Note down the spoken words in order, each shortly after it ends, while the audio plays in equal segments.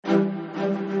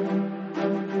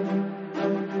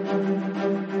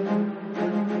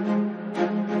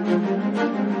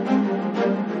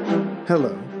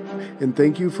and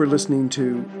thank you for listening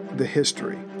to the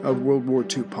History of World War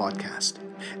II podcast,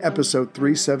 episode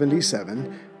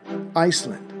 377,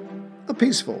 Iceland, a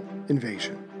Peaceful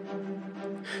Invasion.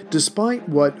 Despite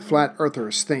what flat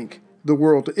earthers think, the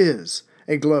world is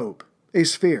a globe, a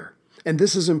sphere, and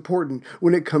this is important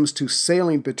when it comes to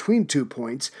sailing between 2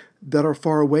 points that are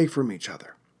far away from each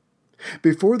other.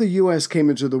 Before the U.S. came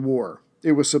into the war,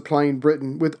 it was supplying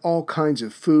Britain with all kinds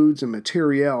of foods and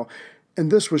materiel, and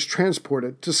this was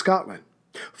transported to Scotland,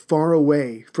 far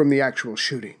away from the actual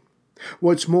shooting.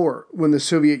 What's more, when the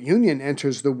Soviet Union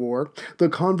enters the war, the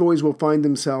convoys will find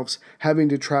themselves having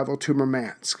to travel to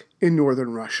Murmansk in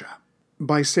northern Russia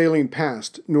by sailing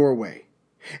past Norway.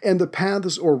 And the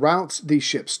paths or routes these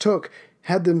ships took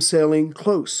had them sailing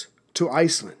close to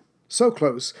Iceland. So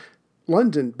close,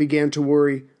 London began to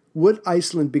worry, would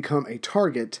Iceland become a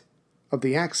target of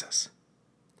the Axis?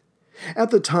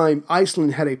 At the time,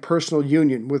 Iceland had a personal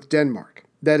union with Denmark.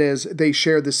 That is, they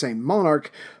shared the same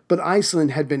monarch, but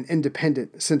Iceland had been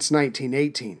independent since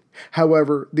 1918.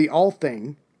 However, the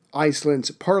Althing, Iceland's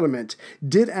parliament,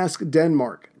 did ask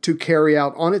Denmark to carry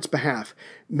out on its behalf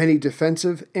many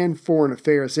defensive and foreign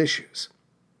affairs issues.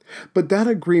 But that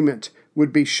agreement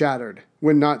would be shattered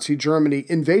when Nazi Germany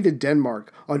invaded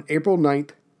Denmark on April 9,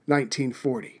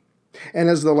 1940. And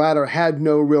as the latter had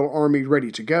no real army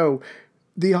ready to go,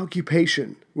 the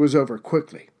occupation was over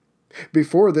quickly.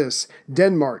 Before this,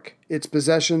 Denmark, its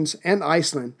possessions, and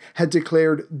Iceland had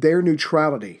declared their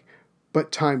neutrality,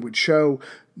 but time would show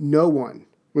no one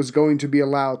was going to be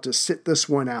allowed to sit this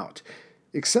one out,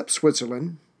 except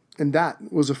Switzerland, and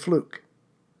that was a fluke.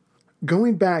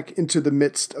 Going back into the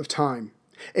midst of time,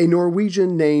 a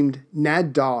Norwegian named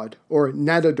Naddod or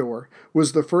Nadador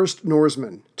was the first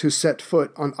Norseman to set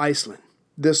foot on Iceland.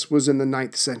 This was in the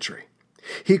 9th century.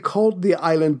 He called the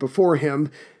island before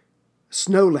him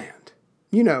Snowland,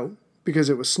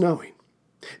 because it was snowing.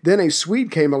 Then a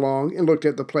Swede came along and looked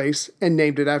at the place and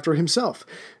named it after himself.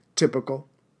 Typical.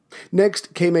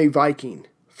 Next came a Viking,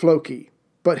 Floki,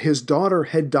 but his daughter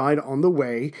had died on the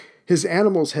way. His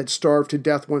animals had starved to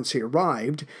death once he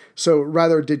arrived, so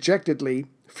rather dejectedly,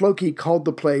 Floki called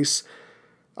the place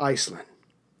Iceland,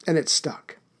 and it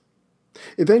stuck.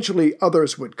 Eventually,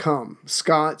 others would come,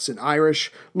 Scots and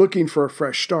Irish, looking for a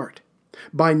fresh start.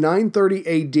 By 930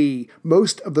 A.D.,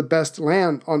 most of the best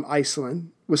land on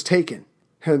Iceland was taken.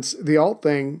 Hence, the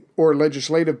Althing, or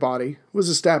legislative body, was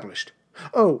established.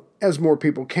 Oh, as more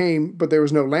people came, but there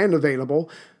was no land available,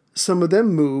 some of them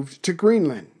moved to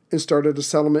Greenland and started a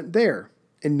settlement there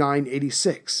in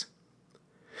 986.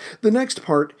 The next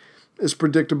part is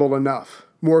predictable enough.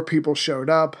 More people showed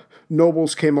up,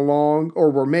 nobles came along or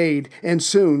were made, and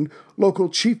soon local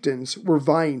chieftains were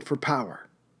vying for power.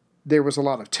 There was a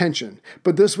lot of tension,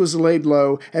 but this was laid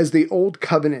low as the Old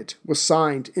Covenant was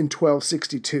signed in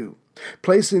 1262,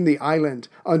 placing the island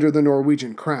under the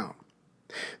Norwegian crown.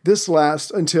 This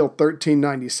lasts until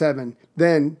 1397.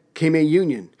 Then came a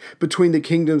union between the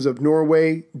kingdoms of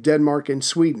Norway, Denmark, and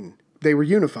Sweden. They were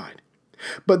unified.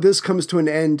 But this comes to an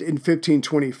end in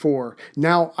 1524.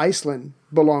 Now Iceland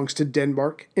belongs to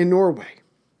Denmark and Norway.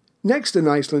 Next in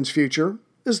Iceland's future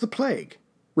is the plague.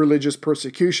 Religious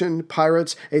persecution,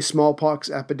 pirates, a smallpox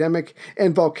epidemic,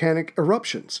 and volcanic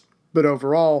eruptions. But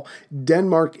overall,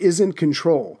 Denmark is in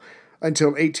control until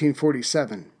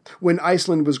 1847, when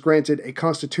Iceland was granted a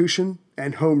constitution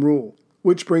and home rule,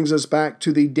 which brings us back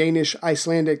to the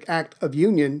Danish-Icelandic Act of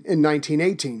Union in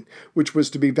 1918, which was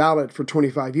to be valid for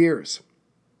 25 years.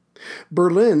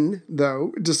 Berlin,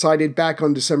 though, decided back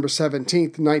on December 17,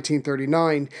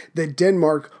 1939, that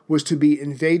Denmark was to be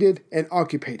invaded and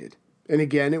occupied. And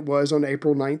again, it was on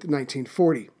April 9,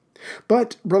 1940.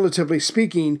 But, relatively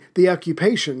speaking, the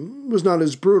occupation was not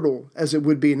as brutal as it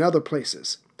would be in other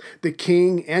places. The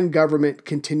king and government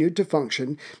continued to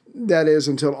function, that is,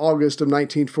 until August of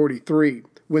 1943,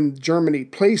 when Germany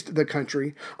placed the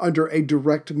country under a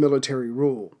direct military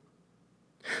rule.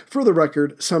 For the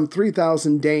record, some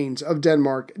 3,000 Danes of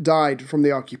Denmark died from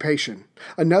the occupation.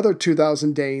 Another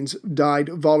 2,000 Danes died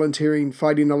volunteering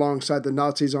fighting alongside the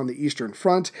Nazis on the Eastern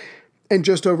Front, and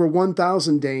just over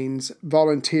 1,000 Danes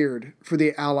volunteered for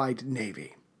the Allied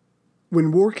Navy.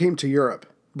 When war came to Europe,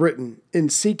 Britain, in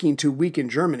seeking to weaken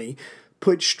Germany,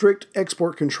 put strict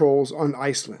export controls on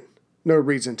Iceland. No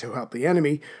reason to help the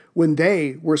enemy when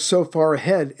they were so far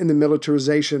ahead in the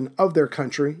militarization of their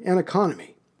country and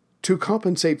economy. To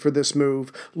compensate for this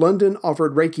move, London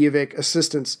offered Reykjavik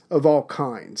assistance of all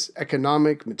kinds,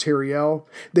 economic, materiel.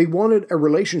 They wanted a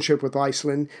relationship with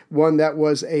Iceland, one that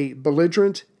was a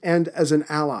belligerent and as an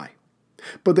ally.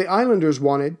 But the islanders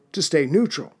wanted to stay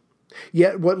neutral.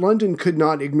 Yet what London could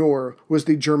not ignore was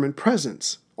the German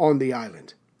presence on the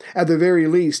island. At the very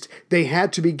least, they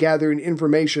had to be gathering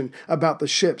information about the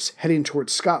ships heading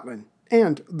towards Scotland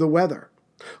and the weather.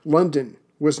 London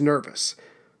was nervous.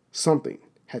 Something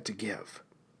had to give.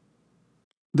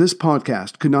 This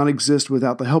podcast could not exist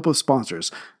without the help of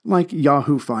sponsors like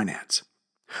Yahoo Finance.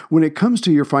 When it comes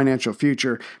to your financial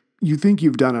future, you think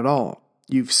you've done it all.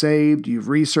 You've saved, you've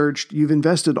researched, you've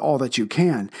invested all that you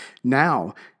can.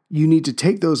 Now, you need to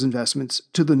take those investments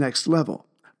to the next level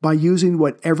by using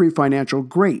what every financial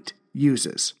great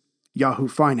uses, Yahoo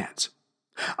Finance.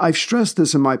 I've stressed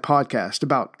this in my podcast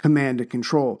about command and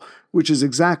control, which is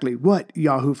exactly what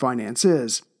Yahoo Finance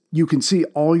is. You can see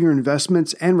all your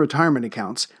investments and retirement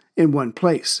accounts in one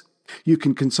place. You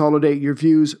can consolidate your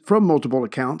views from multiple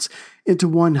accounts into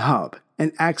one hub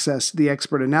and access the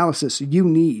expert analysis you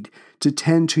need to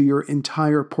tend to your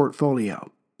entire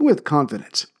portfolio with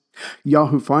confidence.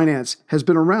 Yahoo Finance has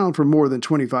been around for more than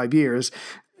 25 years,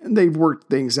 and they've worked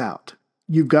things out.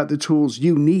 You've got the tools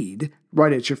you need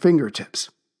right at your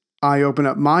fingertips. I open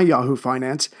up my Yahoo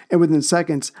Finance, and within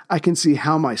seconds, I can see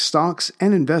how my stocks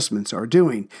and investments are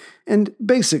doing. And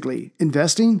basically,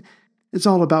 investing, it's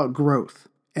all about growth.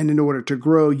 And in order to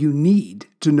grow, you need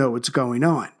to know what's going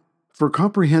on. For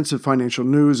comprehensive financial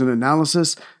news and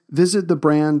analysis, visit the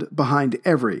brand behind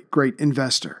every great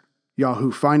investor,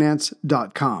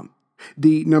 yahoofinance.com.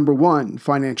 The #1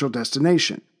 financial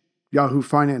destination,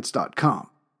 yahoofinance.com.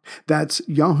 That's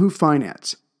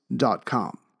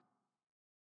yahoofinance.com.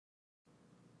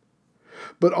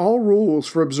 But all rules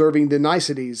for observing the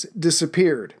niceties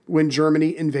disappeared when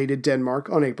Germany invaded Denmark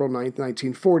on April 9,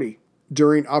 1940,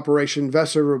 during Operation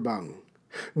Weserübung.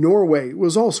 Norway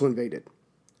was also invaded.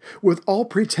 With all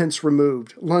pretense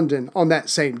removed, London, on that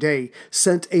same day,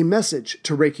 sent a message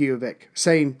to Reykjavik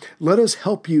saying, "Let us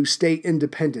help you stay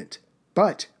independent,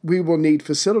 but we will need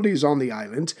facilities on the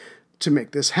island to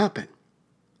make this happen."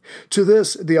 To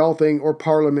this, the Althing, or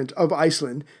Parliament of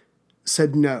Iceland,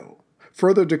 said no,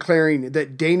 further declaring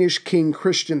that Danish King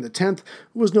Christian X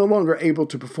was no longer able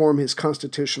to perform his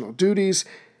constitutional duties,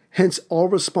 hence all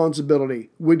responsibility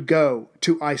would go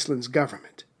to Iceland's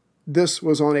government. This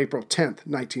was on April 10,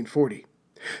 1940.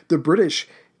 The British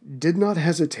did not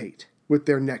hesitate with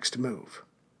their next move.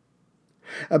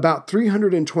 About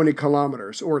 320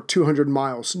 kilometers, or 200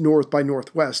 miles north by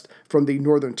northwest from the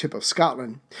northern tip of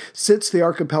Scotland, sits the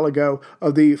archipelago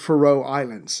of the Faroe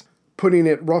Islands, putting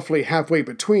it roughly halfway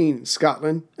between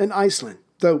Scotland and Iceland,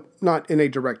 though not in a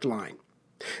direct line.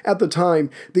 At the time,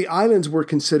 the islands were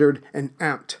considered an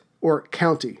amt, or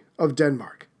county, of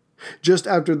Denmark. Just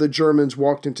after the Germans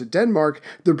walked into Denmark,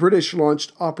 the British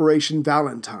launched Operation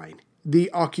Valentine,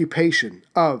 the occupation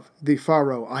of the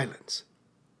Faroe Islands.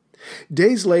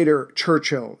 Days later,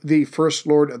 Churchill, the First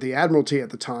Lord of the Admiralty at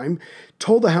the time,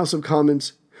 told the House of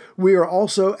Commons, "We are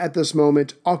also at this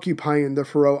moment occupying the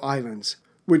Faroe Islands,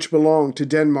 which belong to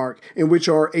Denmark and which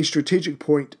are a strategic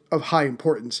point of high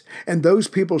importance, and those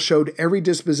people showed every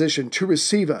disposition to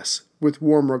receive us with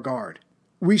warm regard.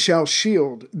 We shall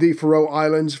shield the Faroe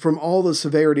Islands from all the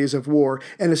severities of war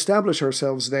and establish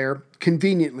ourselves there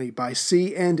conveniently by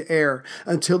sea and air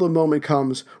until the moment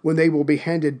comes when they will be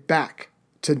handed back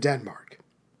to Denmark."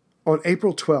 On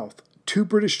April 12th, 2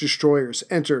 British destroyers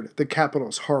entered the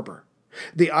capital's harbor.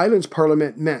 The island's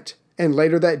parliament met, and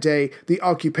later that day the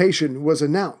occupation was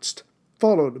announced,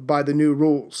 followed by the new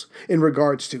rules in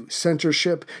regards to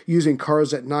censorship, using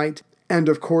cars at night, and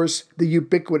of course the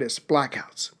ubiquitous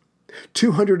blackouts.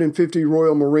 250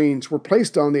 Royal Marines were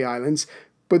placed on the islands,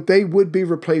 but they would be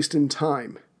replaced in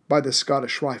time by the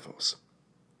Scottish Rifles.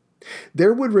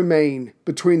 There would remain,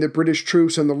 between the British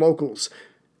troops and the locals,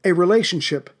 a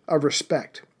relationship of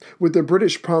respect, with the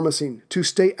British promising to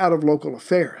stay out of local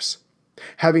affairs.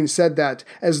 Having said that,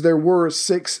 as there were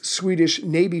 6 Swedish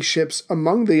Navy ships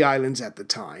among the islands at the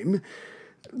time,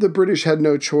 the British had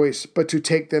no choice but to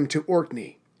take them to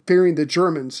Orkney, fearing the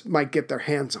Germans might get their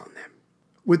hands on them.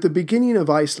 With the beginning of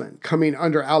Iceland coming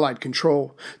under Allied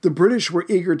control, the British were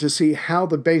eager to see how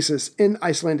the bases in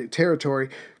Icelandic territory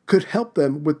could help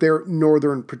them with their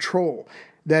northern patrol,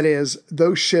 that is,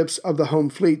 those ships of the home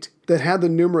fleet that had the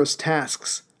numerous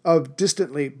tasks of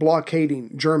distantly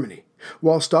blockading Germany,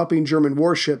 while stopping German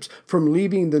warships from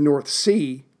leaving the North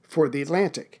Sea for the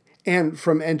Atlantic, and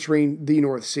from entering the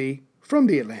North Sea from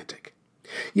the Atlantic.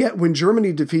 Yet when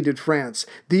Germany defeated France,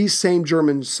 these same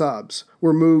German subs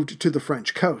were moved to the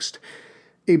French coast,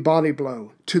 a body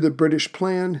blow to the British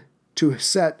plan to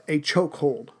set a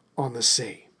chokehold on the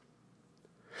sea.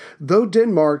 Though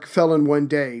Denmark fell in one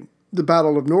day, the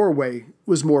Battle of Norway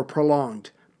was more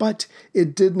prolonged, but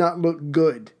it did not look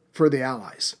good for the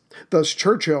Allies. Thus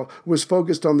Churchill was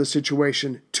focused on the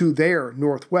situation to their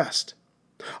northwest.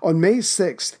 On May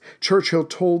 6th, Churchill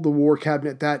told the War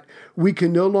Cabinet that we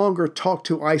can no longer talk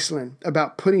to Iceland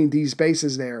about putting these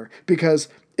bases there because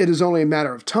it is only a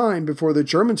matter of time before the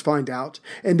Germans find out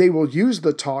and they will use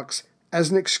the talks as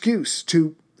an excuse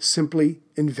to simply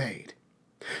invade.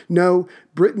 No,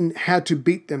 Britain had to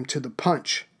beat them to the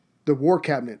punch. The War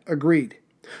Cabinet agreed.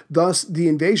 Thus, the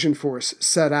invasion force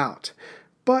set out.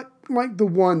 But like the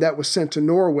one that was sent to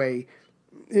Norway,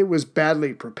 it was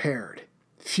badly prepared.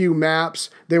 Few maps,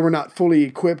 they were not fully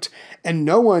equipped, and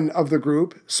no one of the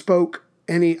group spoke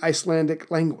any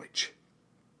Icelandic language.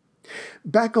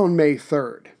 Back on May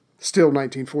 3rd, still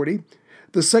 1940,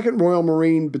 the 2nd Royal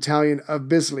Marine Battalion of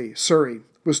Bisley, Surrey,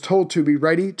 was told to be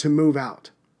ready to move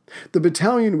out. The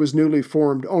battalion was newly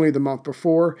formed only the month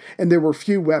before, and there were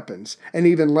few weapons, and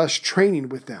even less training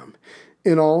with them.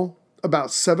 In all,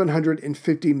 about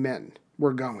 750 men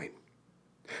were going.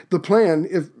 The plan,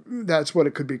 if that's what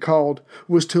it could be called,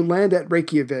 was to land at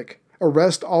Reykjavik,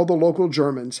 arrest all the local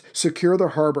Germans, secure the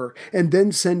harbor, and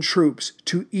then send troops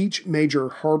to each major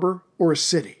harbor or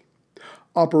city.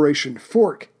 Operation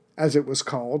Fork, as it was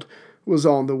called, was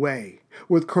on the way,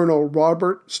 with Colonel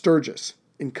Robert Sturgis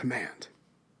in command.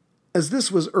 As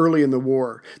this was early in the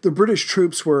war, the British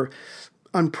troops were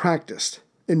unpracticed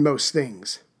in most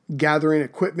things. Gathering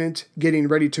equipment, getting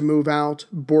ready to move out,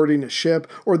 boarding a ship,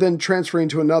 or then transferring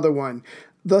to another one.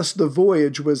 Thus the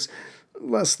voyage was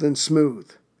less than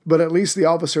smooth, but at least the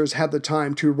officers had the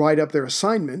time to write up their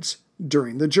assignments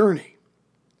during the journey.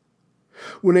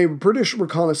 When a British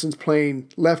reconnaissance plane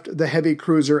left the heavy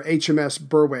cruiser HMS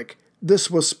Berwick,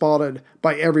 this was spotted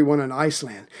by everyone in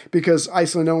Iceland, because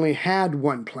Iceland only had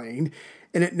one plane,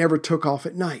 and it never took off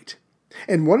at night.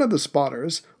 And one of the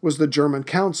spotters was the German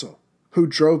consul, who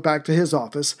drove back to his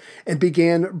office and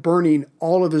began burning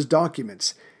all of his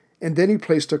documents, and then he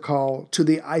placed a call to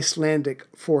the Icelandic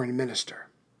foreign minister.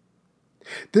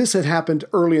 This had happened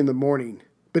early in the morning,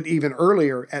 but even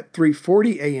earlier, at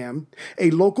 3:40 a.m.,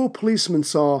 a local policeman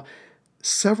saw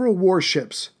several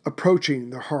warships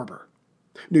approaching the harbor.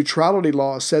 Neutrality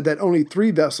laws said that only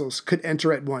 3 vessels could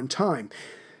enter at one time.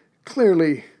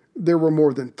 Clearly, there were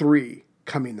more than 3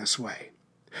 coming this way.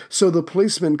 So the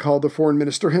policeman called the foreign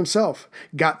minister himself,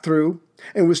 got through,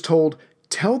 and was told,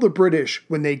 "Tell the British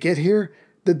when they get here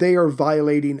that they are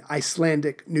violating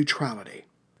Icelandic neutrality."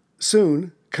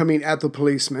 Soon, coming at the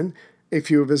policeman, a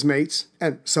few of his mates,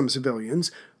 and some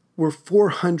civilians, were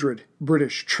 400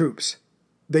 British troops.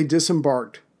 They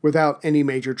disembarked without any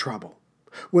major trouble.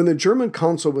 When the German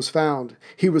consul was found,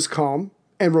 he was calm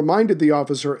and reminded the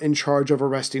officer in charge of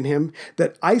arresting him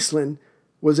that Iceland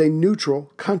was a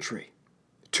neutral country.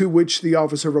 To which the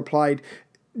officer replied,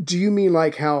 "Do you mean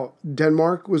like how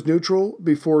Denmark was neutral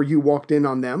before you walked in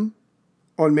on them?"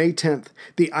 On May 10th,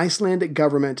 the Icelandic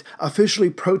government officially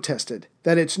protested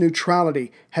that its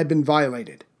neutrality had been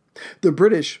violated. The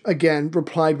British, again,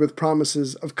 replied with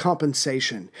promises of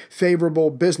compensation, favorable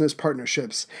business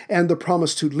partnerships, and the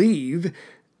promise to leave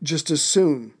just as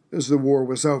soon as the war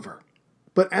was over.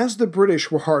 But as the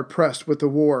British were hard-pressed with the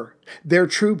war, their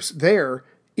troops there,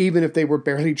 even if they were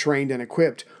barely trained and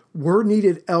equipped, were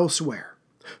needed elsewhere.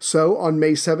 So on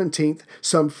May 17th,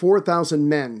 some 4,000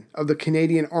 men of the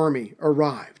Canadian Army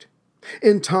arrived.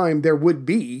 In time, there would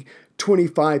be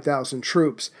 25,000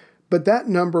 troops, but that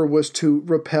number was to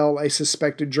repel a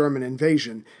suspected German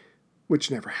invasion,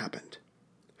 which never happened.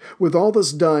 With all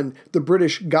this done, the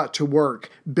British got to work,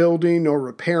 building or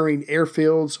repairing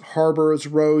airfields, harbors,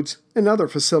 roads, and other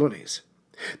facilities.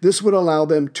 This would allow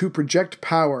them to project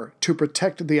power to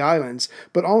protect the islands,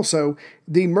 but also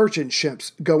the merchant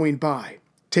ships going by,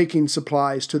 taking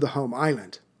supplies to the home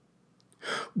island.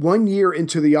 1 year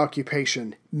into the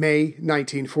occupation, May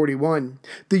 1941,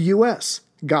 the U.S.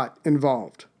 got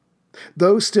involved.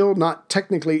 Though still not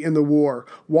technically in the war,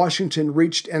 Washington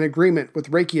reached an agreement with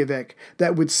Reykjavik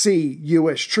that would see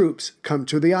U.S. troops come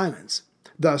to the islands,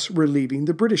 thus relieving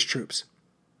the British troops.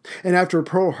 And after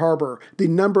Pearl Harbor, the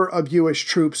number of U.S.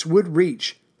 troops would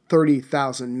reach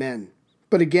 30,000 men.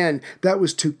 But again, that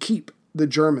was to keep the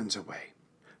Germans away.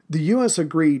 The U.S.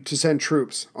 agreed to send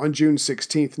troops on June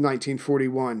 16,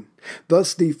 1941.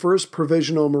 Thus, the 1st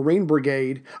Provisional Marine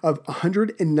Brigade of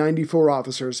 194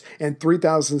 officers and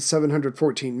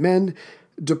 3,714 men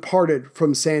departed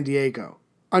from San Diego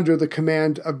under the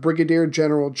command of Brigadier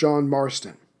General John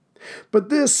Marston. But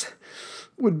this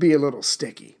would be a little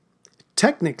sticky.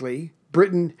 Technically,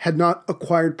 Britain had not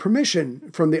acquired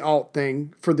permission from the Alt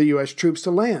Thing for the U.S. troops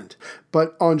to land,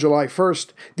 but on July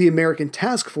 1st, the American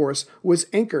task force was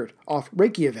anchored off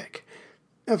Reykjavik.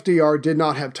 FDR did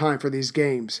not have time for these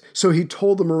games, so he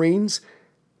told the Marines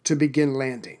to begin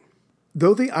landing.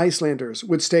 Though the Icelanders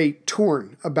would stay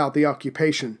torn about the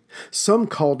occupation, some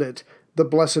called it the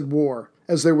Blessed War,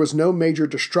 as there was no major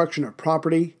destruction of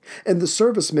property, and the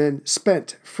servicemen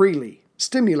spent freely,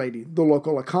 stimulating the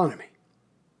local economy.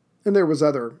 And there was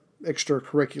other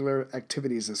extracurricular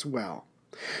activities as well.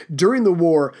 During the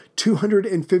war,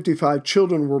 255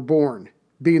 children were born,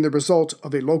 being the result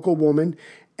of a local woman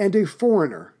and a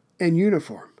foreigner in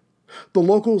uniform. The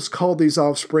locals called these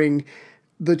offspring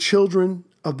the children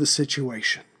of the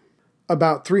situation.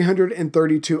 About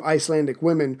 332 Icelandic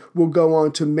women will go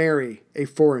on to marry a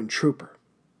foreign trooper.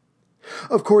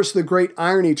 Of course, the great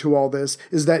irony to all this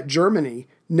is that Germany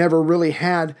never really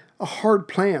had a hard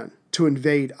plan to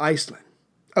invade Iceland.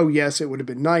 Oh yes, it would have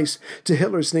been nice to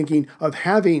Hitler's thinking of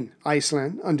having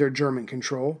Iceland under German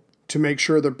control, to make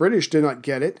sure the British did not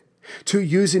get it, to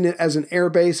using it as an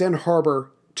airbase and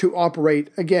harbor to operate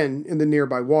again in the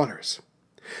nearby waters.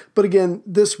 But again,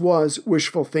 this was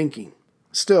wishful thinking.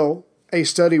 Still, a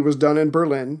study was done in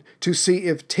Berlin to see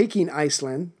if taking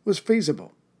Iceland was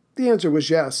feasible. The answer was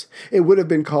yes. It would have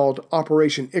been called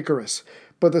Operation Icarus,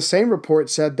 but the same report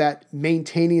said that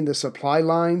maintaining the supply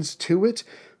lines to it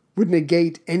would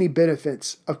negate any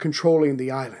benefits of controlling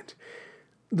the island.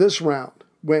 This round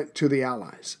went to the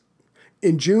Allies.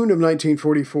 In June of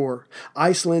 1944,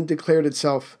 Iceland declared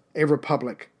itself a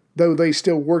republic, though they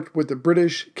still worked with the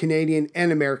British, Canadian,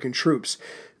 and American troops.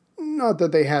 Not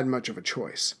that they had much of a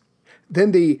choice.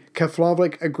 Then the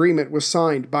Keflavik Agreement was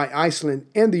signed by Iceland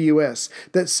and the U.S.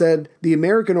 that said the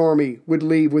American Army would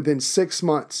leave within 6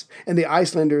 months, and the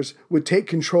Icelanders would take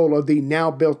control of the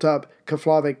now built-up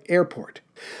Keflavik Airport.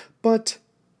 But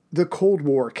the Cold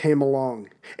War came along,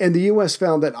 and the U.S.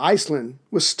 found that Iceland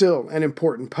was still an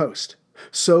important post.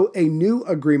 So a new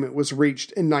agreement was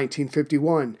reached in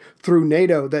 1951 through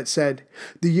NATO that said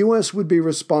the U.S. would be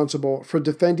responsible for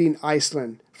defending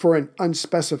Iceland for an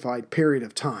unspecified period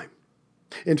of time.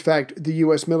 In fact, the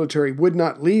U.S. military would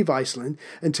not leave Iceland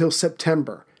until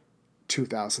September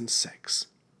 2006.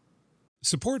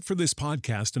 Support for this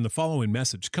podcast and the following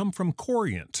message come from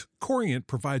Corient. Corient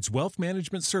provides wealth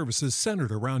management services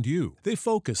centered around you. They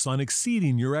focus on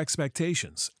exceeding your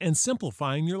expectations and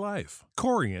simplifying your life.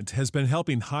 Corient has been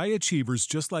helping high achievers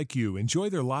just like you enjoy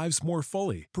their lives more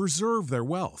fully, preserve their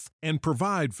wealth, and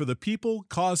provide for the people,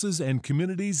 causes, and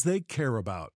communities they care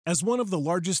about. As one of the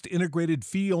largest integrated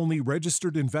fee-only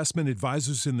registered investment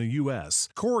advisors in the U.S.,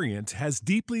 Corient has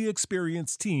deeply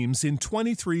experienced teams in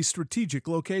 23 strategic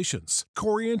locations.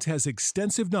 Corient has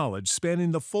extensive knowledge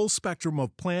spanning the full spectrum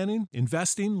of planning,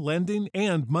 investing, lending,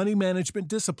 and money management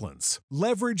disciplines.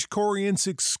 Leverage Corient's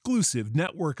exclusive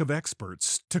network of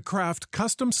experts to craft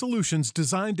custom solutions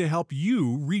designed to help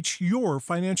you reach your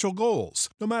financial goals,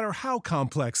 no matter how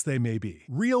complex they may be.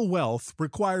 Real wealth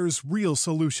requires real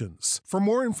solutions. For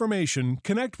more information,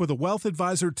 connect with a wealth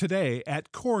advisor today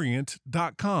at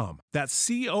Corient.com. That's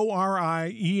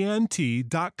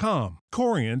Corient.com.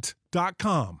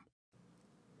 Corient.com.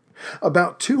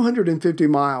 About 250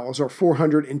 miles or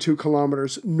 402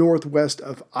 kilometers northwest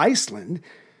of Iceland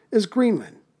is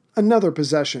Greenland, another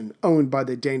possession owned by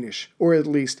the Danish, or at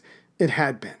least it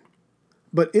had been.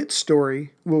 But its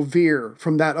story will veer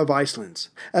from that of Iceland's,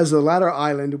 as the latter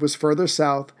island was further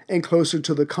south and closer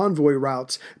to the convoy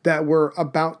routes that were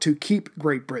about to keep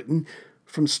Great Britain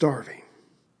from starving.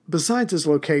 Besides its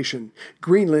location,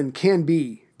 Greenland can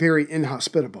be very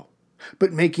inhospitable,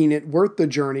 but making it worth the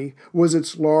journey was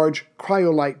its large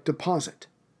cryolite deposit.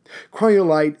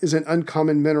 Cryolite is an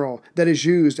uncommon mineral that is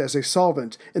used as a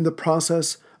solvent in the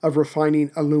process of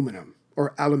refining aluminum,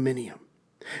 or aluminium.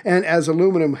 And as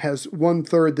aluminum has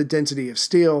 1/3 the density of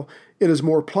steel, it is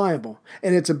more pliable,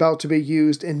 and it's about to be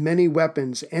used in many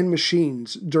weapons and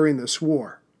machines during this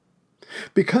war.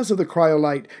 Because of the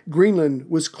cryolite,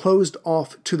 Greenland was closed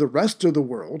off to the rest of the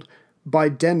world by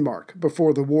Denmark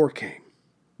before the war came.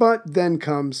 But then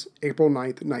comes April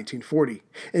 9th, 1940,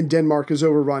 and Denmark is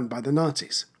overrun by the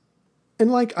Nazis.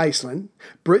 And like Iceland,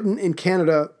 Britain and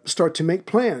Canada start to make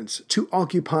plans to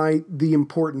occupy the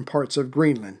important parts of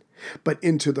Greenland. But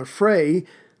into the fray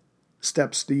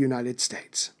steps the United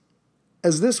States.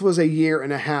 As this was a year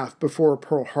and a half before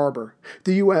Pearl Harbor,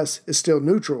 the U.S. is still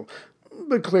neutral,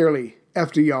 but clearly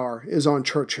FDR is on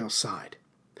Churchill's side.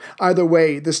 Either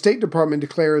way, the State Department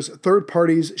declares third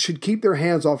parties should keep their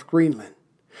hands off Greenland,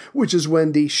 which is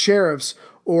when the sheriffs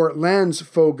or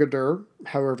landsfogeder,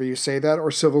 however you say that, or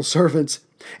civil servants,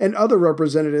 and other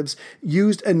representatives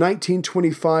used a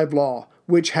 1925 law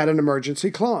which had an emergency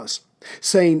clause,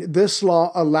 saying this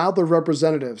law allowed the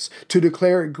representatives to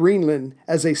declare Greenland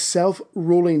as a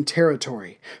self-ruling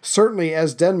territory, certainly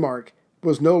as Denmark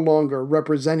was no longer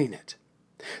representing it.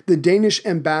 The Danish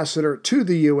ambassador to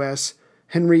the U.S.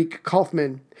 Henrik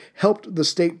Kaufmann, helped the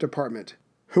State Department,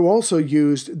 who also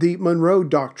used the Monroe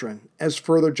Doctrine as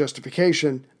further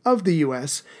justification of the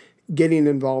U.S. getting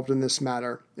involved in this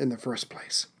matter in the first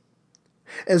place.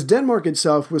 As Denmark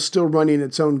itself was still running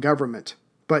its own government,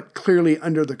 but clearly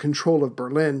under the control of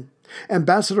Berlin,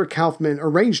 Ambassador Kaufmann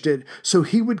arranged it so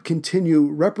he would continue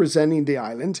representing the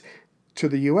island to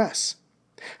the U.S.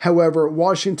 However,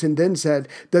 Washington then said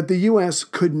that the U.S.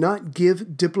 could not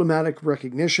give diplomatic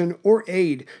recognition or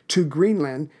aid to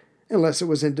Greenland unless it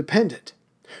was independent.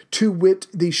 To wit,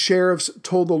 the sheriffs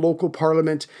told the local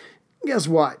parliament, "Guess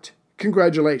what?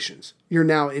 Congratulations, you're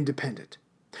now independent."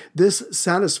 This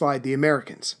satisfied the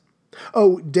Americans.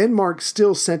 Oh, Denmark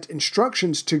still sent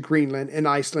instructions to Greenland and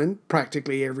Iceland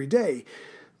practically every day.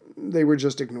 They were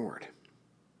just ignored.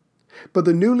 But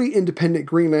the newly independent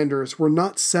Greenlanders were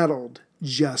not settled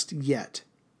just yet.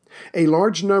 A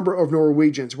large number of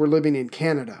Norwegians were living in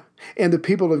Canada, and the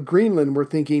people of Greenland were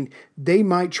thinking they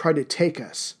might try to take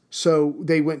us, so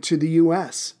they went to the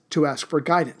U.S. to ask for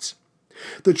guidance.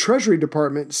 The Treasury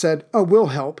Department said, "Oh, we'll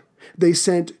help." They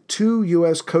sent 2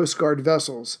 U.S. Coast Guard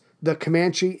vessels, the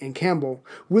Comanche and Campbell,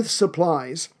 with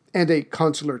supplies and a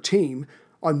consular team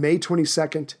on May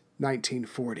 22,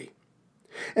 1940.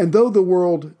 And though the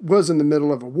world was in the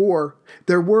middle of a war,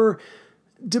 there were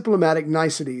diplomatic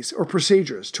niceties or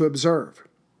procedures to observe.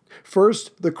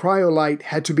 First, the cryolite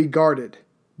had to be guarded,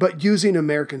 but using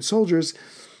American soldiers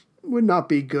would not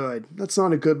be good. That's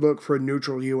not a good look for a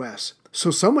neutral U.S.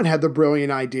 So someone had the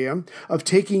brilliant idea of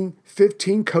taking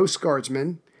 15 Coast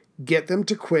Guardsmen, get them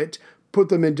to quit, put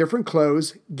them in different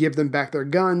clothes, give them back their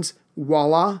guns,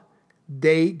 voila,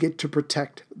 they get to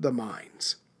protect the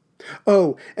mines.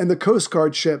 Oh, and the Coast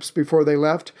Guard ships, before they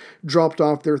left, dropped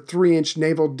off their 3-inch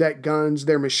naval deck guns,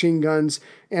 their machine guns,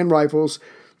 and rifles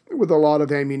with a lot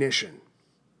of ammunition.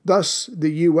 Thus,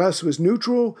 the U.S. was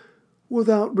neutral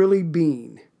without really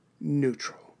being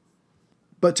neutral.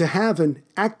 But to have an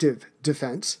active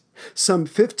defense, some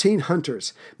 15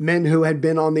 hunters, men who had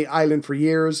been on the island for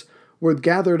years, were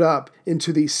gathered up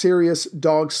into the serious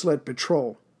dog sled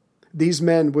patrol. These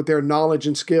men, with their knowledge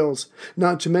and skills,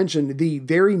 not to mention the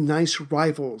very nice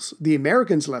rifles the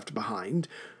Americans left behind,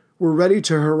 were ready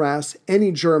to harass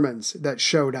any Germans that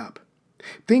showed up.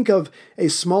 Think of a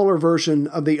smaller version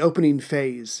of the opening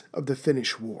phase of the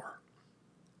Finnish War.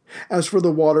 As for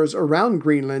the waters around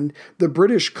Greenland, the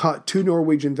British caught 2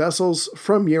 Norwegian vessels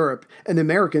from Europe, and the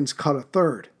Americans caught a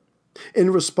third.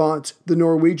 In response, the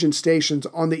Norwegian stations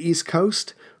on the east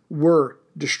coast were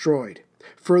destroyed,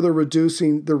 further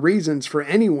reducing the reasons for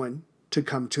anyone to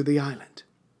come to the island.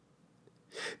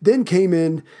 Then came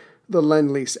in the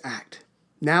Lend-Lease Act.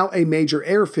 Now a major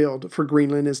airfield for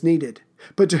Greenland is needed.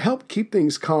 But to help keep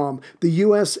things calm, the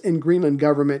U.S. and Greenland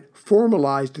government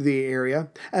formalized the area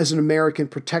as an American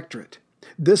protectorate.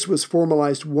 This was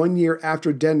formalized 1 year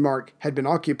after Denmark had been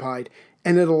occupied,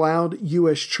 and it allowed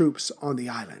U.S. troops on the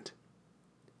island.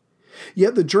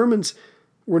 Yet the Germans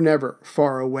were never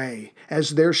far away,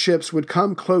 as their ships would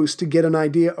come close to get an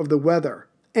idea of the weather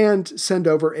and send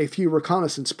over a few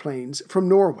reconnaissance planes from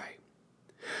Norway.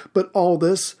 But all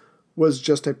this was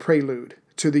just a prelude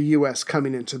to the U.S.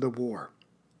 coming into the war.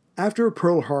 After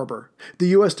Pearl Harbor, the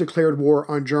U.S. declared war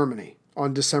on Germany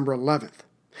on December 11th,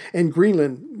 and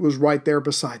Greenland was right there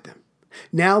beside them.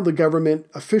 Now the government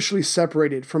officially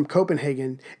separated from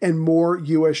Copenhagen, and more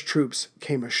U.S. troops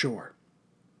came ashore.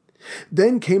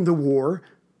 Then came the war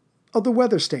of the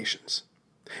weather stations.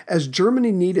 As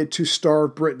Germany needed to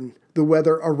starve Britain, the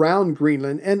weather around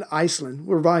Greenland and Iceland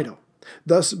were vital.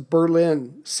 Thus,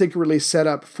 Berlin secretly set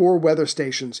up 4 weather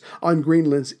stations on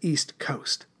Greenland's east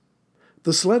coast.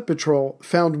 The Sled Patrol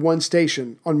found one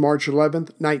station on March 11,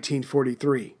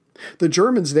 1943. The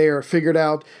Germans there figured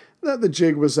out that the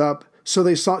jig was up, so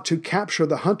they sought to capture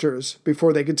the hunters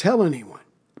before they could tell anyone.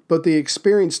 But the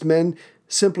experienced men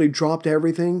simply dropped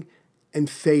everything and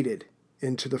faded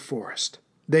into the forest.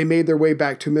 They made their way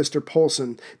back to Mr.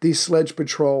 Poulsen, the Sledge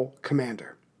Patrol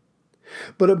commander.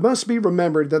 But it must be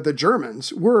remembered that the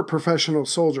Germans were professional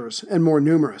soldiers and more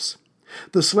numerous.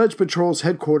 The Sledge Patrol's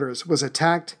headquarters was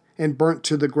attacked and burnt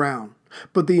to the ground,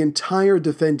 but the entire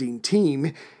defending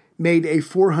team made a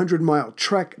 400-mile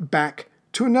trek back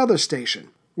to another station,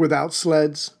 without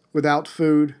sleds, without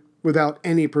food, without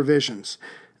any provisions.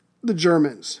 The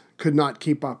Germans could not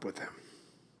keep up with them.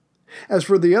 As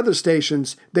for the other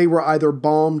stations, they were either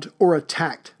bombed or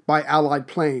attacked by Allied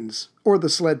planes or the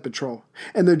Sled Patrol,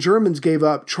 and the Germans gave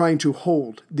up trying to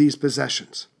hold these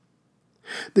possessions.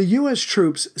 The U.S.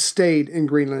 troops stayed in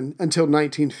Greenland until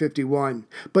 1951,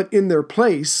 but in their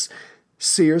place,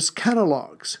 Sears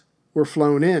catalogs were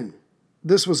flown in.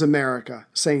 This was America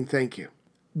saying thank you.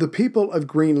 The people of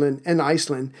Greenland and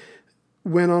Iceland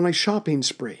went on a shopping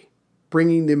spree,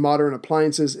 bringing the modern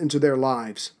appliances into their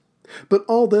lives. But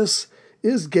all this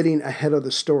is getting ahead of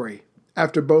the story.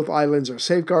 After both islands are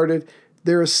safeguarded,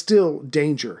 there is still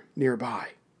danger nearby.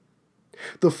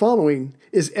 The following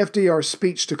is FDR's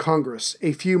speech to Congress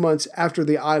a few months after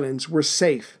the islands were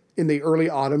safe in the early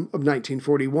autumn of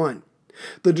 1941.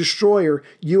 The destroyer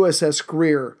USS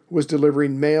Greer was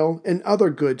delivering mail and other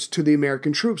goods to the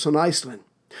American troops on Iceland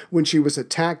when she was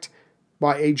attacked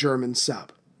by a German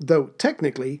sub, though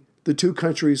technically the two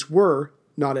countries were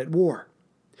not at war.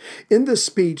 In this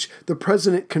speech, the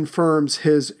president confirms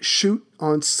his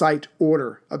shoot-on-sight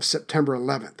order of September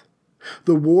 11th.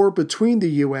 The war between the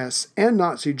U.S. and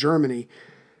Nazi Germany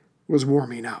was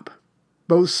warming up.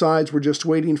 Both sides were just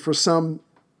waiting for some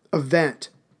event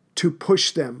to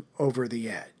push them over the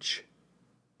edge.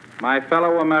 My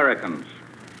fellow Americans,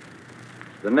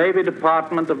 the Navy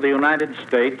Department of the United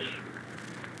States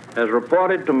has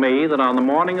reported to me that on the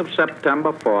morning of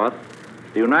September 4th,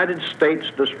 the United States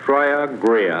destroyer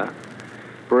Greer,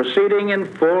 proceeding in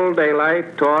full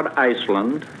daylight toward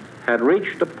Iceland, had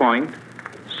reached a point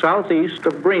southeast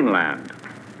of Greenland.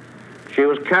 She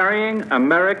was carrying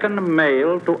American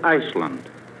mail to Iceland.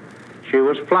 She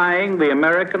was flying the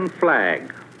American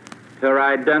flag. Her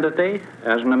identity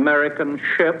as an American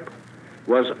ship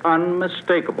was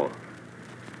unmistakable.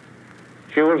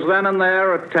 She was then and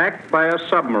there attacked by a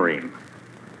submarine.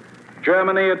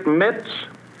 Germany admits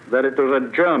that it was a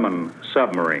German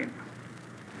submarine.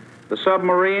 The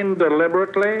submarine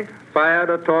deliberately fired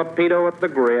a torpedo at the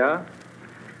Greer,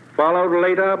 followed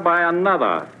later by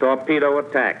another torpedo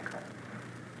attack.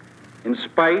 In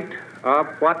spite of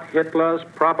what Hitler's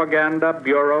propaganda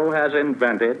bureau has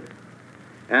invented,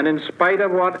 and in spite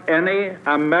of what any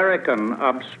American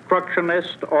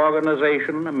obstructionist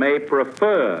organization may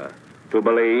prefer to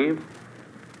believe,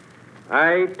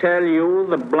 I tell you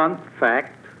the blunt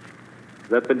fact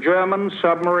that the German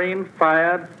submarine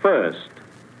fired first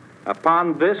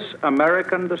upon this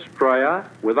American destroyer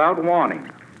without warning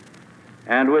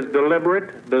and with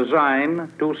deliberate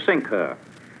design to sink her.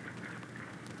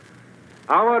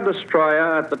 Our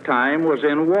destroyer at the time was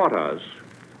in waters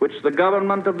which the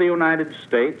government of the United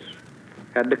States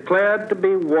had declared to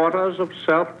be waters of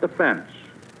self-defense,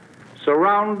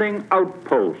 surrounding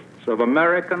outposts of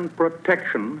American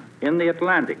protection in the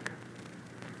Atlantic.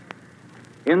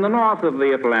 In the north of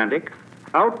the Atlantic,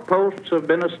 outposts have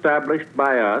been established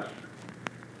by us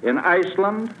in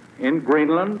Iceland, in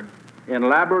Greenland, in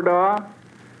Labrador,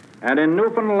 and in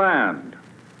Newfoundland.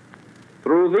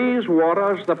 Through these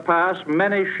waters there pass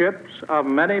many ships of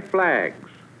many flags.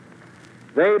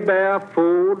 They bear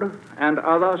food and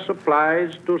other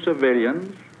supplies to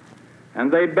civilians,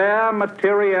 and they bear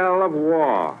materiel of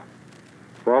war,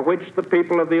 for which the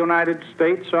people of the United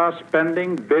States are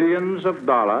spending billions of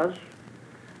dollars,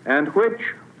 and which,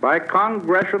 by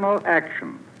congressional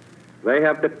action, they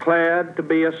have declared to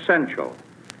be essential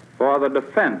for the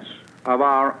defense of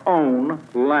our own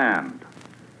land.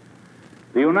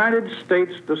 The United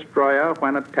States destroyer,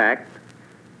 when attacked,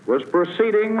 was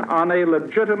proceeding on a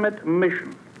legitimate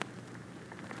mission.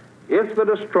 If the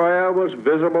destroyer was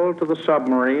visible to the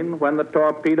submarine when the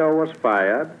torpedo was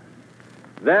fired,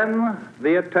 then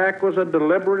the attack was a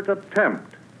deliberate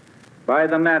attempt by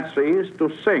the Nazis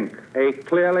to sink a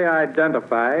clearly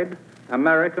identified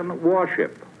American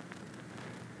warship.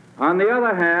 On the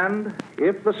other hand,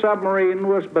 if the submarine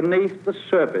was beneath the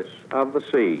surface of the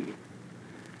sea,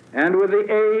 and with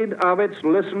the aid of its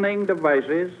listening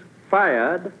devices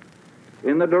fired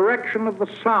in the direction of the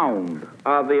sound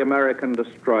of the American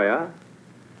destroyer,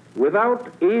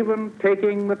 without even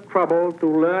taking the trouble to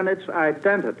learn its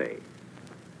identity,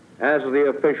 as the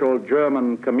official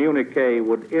German communique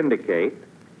would indicate,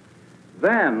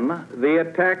 then the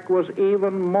attack was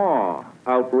even more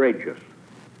outrageous.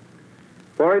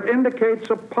 For it indicates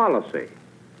a policy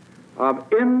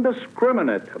of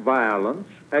indiscriminate violence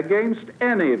against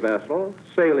any vessel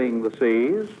sailing the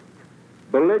seas,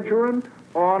 belligerent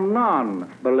or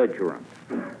non-belligerent.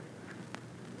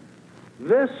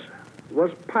 This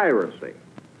was piracy.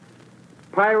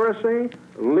 Piracy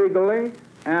legally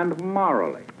and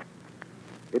morally.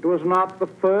 It was not the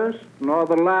first nor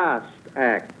the last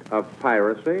act of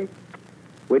piracy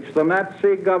which the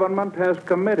Nazi government has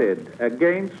committed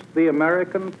against the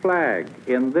American flag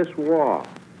in this war.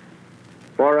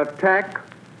 For attack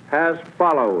has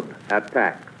followed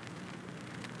attack.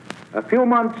 A few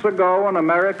months ago, an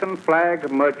American flag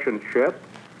merchant ship,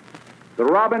 the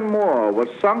Robin Moore, was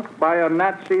sunk by a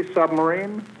Nazi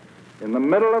submarine in the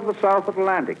middle of the South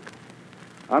Atlantic.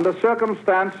 under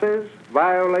circumstances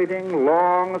violating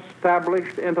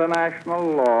long-established international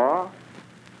law,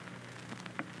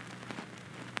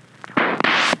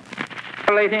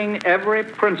 violating every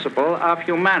principle of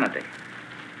humanity.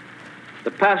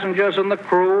 The passengers and the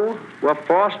crew were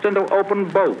forced into open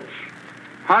boats,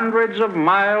 hundreds of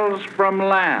miles from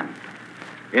land,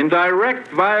 in direct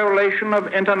violation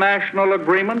of international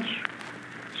agreements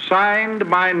signed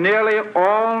by nearly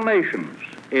all nations,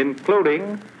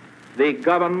 including the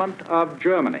government of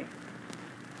Germany.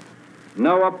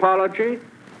 No apology,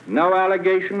 no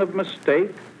allegation of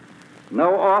mistake,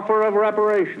 no offer of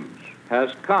reparations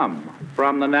has come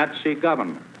from the Nazi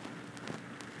government.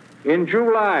 In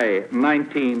July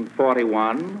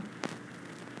 1941,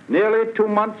 nearly 2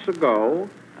 months ago,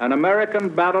 an American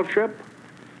battleship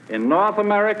in North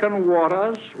American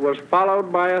waters was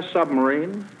followed by a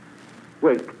submarine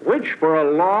which for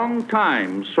a long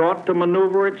time sought to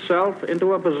maneuver itself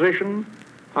into a position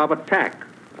of attack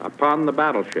upon the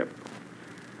battleship.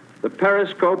 The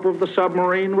periscope of the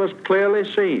submarine was clearly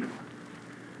seen.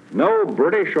 No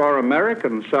British or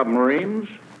American submarines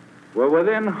were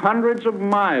within hundreds of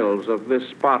miles of this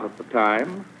spot at the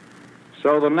time,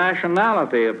 so the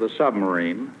nationality of the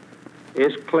submarine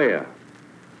is clear.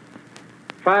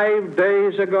 5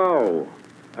 days ago,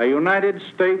 a United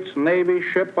States Navy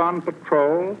ship on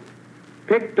patrol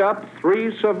picked up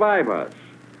 3 survivors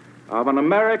of an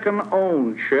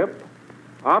American-owned ship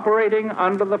operating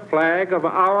under the flag of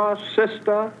our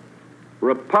sister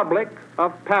Republic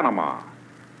of Panama,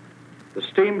 the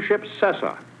steamship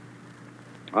Cesar.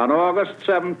 On August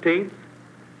 17th,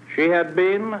 she had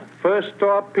been first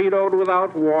torpedoed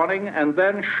without warning and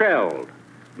then shelled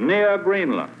near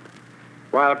Greenland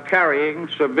while carrying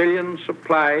civilian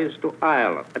supplies to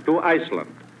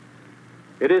Iceland.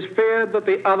 It is feared that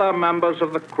the other members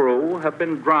of the crew have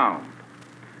been drowned.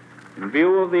 In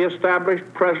view of the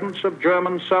established presence of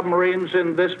German submarines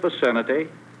in this vicinity,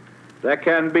 there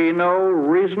can be no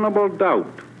reasonable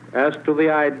doubt as to the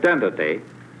identity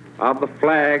of the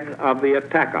flag of the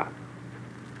attacker.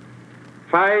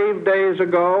 5 days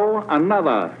ago,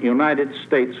 another United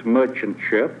States merchant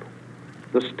ship,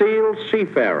 the Steel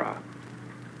Seafarer,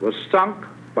 was sunk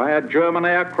by a German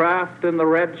aircraft in the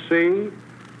Red Sea,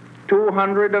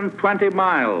 220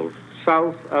 miles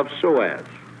south of Suez.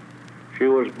 She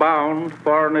was bound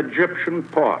for an Egyptian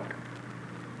port.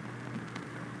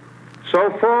 So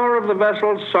 4 of the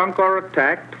vessels sunk or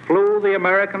attacked flew the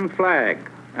American flag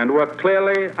and were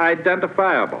clearly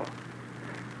identifiable.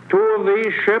 2 of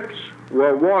these ships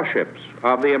were warships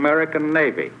of the American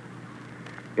Navy.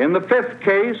 In the 5th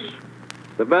case,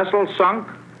 the vessel sunk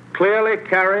clearly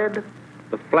carried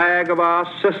the flag of our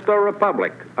sister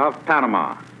Republic of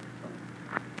Panama.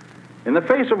 In the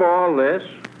face of all this,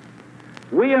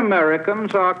 we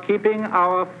Americans are keeping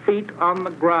our feet on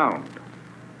the ground.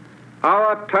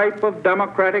 Our type of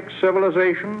democratic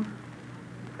civilization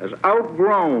has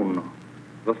outgrown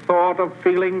the thought of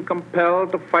feeling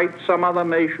compelled to fight some other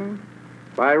nation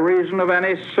by reason of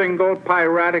any single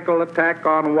piratical attack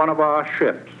on one of our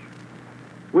ships.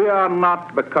 We are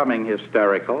not becoming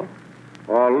hysterical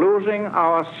or losing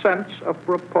our sense of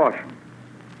proportion.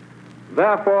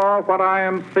 Therefore, what I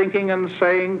am thinking and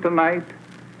saying tonight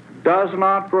does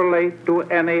not relate to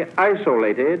any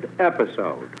isolated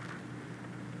episode.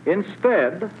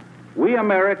 Instead, we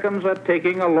Americans are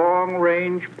taking a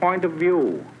long-range point of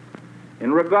view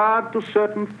in regard to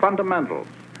certain fundamentals,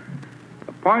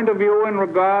 a point of view in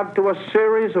regard to a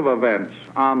series of events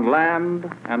on land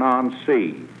and on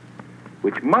sea,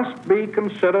 which must be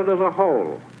considered as a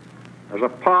whole, as a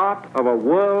part of a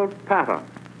world pattern.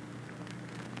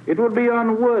 It would be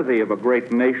unworthy of a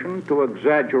great nation to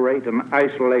exaggerate an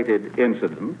isolated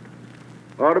incident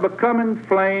or to become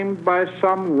inflamed by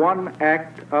some one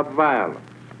act of violence.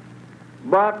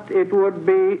 But it would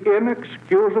be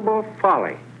inexcusable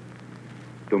folly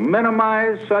to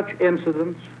minimize such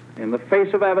incidents in the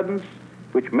face of evidence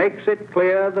which makes it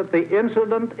clear that the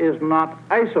incident is not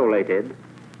isolated,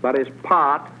 but is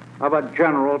part of a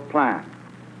general plan.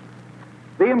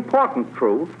 The important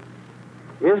truth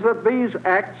is that these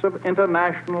acts of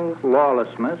international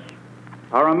lawlessness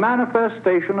are a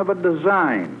manifestation of a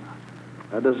design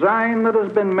that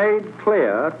has been made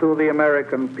clear to the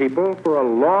American people for a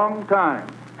long time.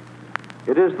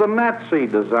 It is the Nazi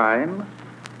design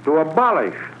to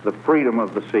abolish the freedom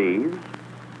of the seas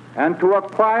and to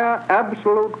acquire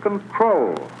absolute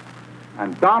control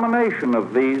and domination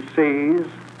of these seas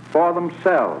for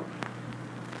themselves.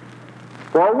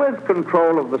 For with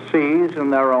control of the seas in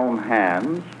their own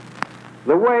hands,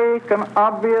 the way can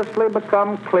obviously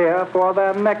become clear for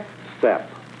their next step,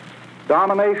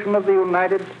 domination of the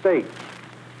United States.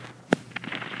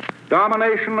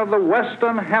 domination of the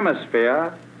Western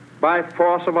Hemisphere by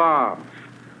force of arms.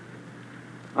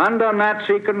 Under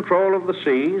Nazi control of the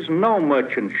seas, no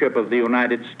merchant ship of the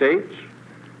United States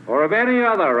or of any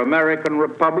other American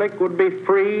republic would be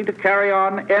free to carry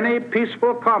on any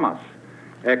peaceful commerce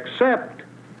except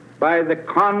by the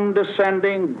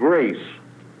condescending grace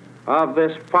of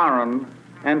this foreign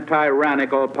and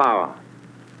tyrannical power.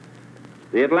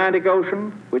 The Atlantic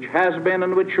Ocean, which has been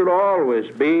and which should always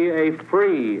be a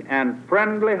free and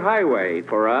friendly highway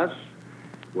for us,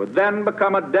 would then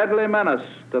become a deadly menace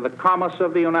to the commerce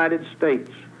of the United States,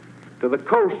 to the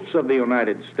coasts of the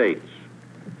United States,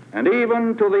 and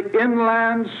even to the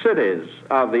inland cities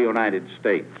of the United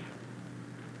States.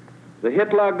 The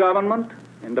Hitler government,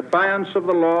 in defiance of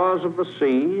the laws of the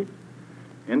sea,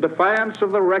 in defiance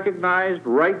of the recognized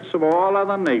rights of all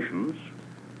other nations,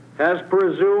 has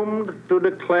presumed to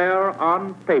declare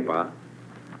on paper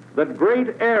that great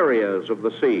areas of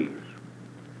the seas,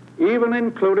 even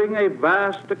including a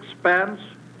vast expanse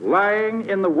lying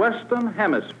in the Western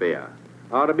Hemisphere,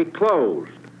 are to be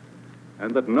closed,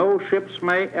 and that no ships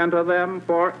may enter them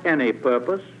for any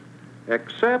purpose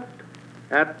except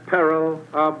at peril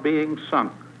of being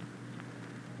sunk.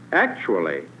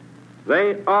 Actually,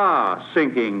 they are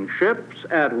sinking ships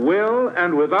at will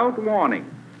and without warning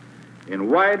in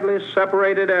widely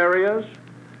separated areas,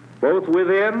 both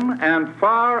within and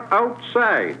far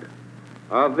outside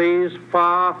of these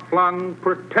far-flung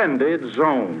pretended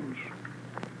zones.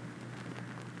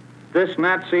 This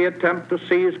Nazi attempt to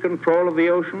seize control of the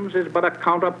oceans is but a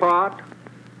counterpart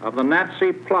of the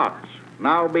Nazi plots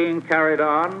now being carried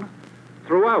on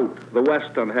throughout the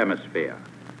Western Hemisphere,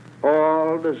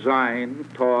 all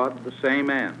designed toward the same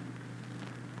end.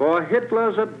 For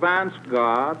Hitler's advance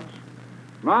guards,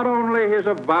 not only his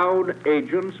avowed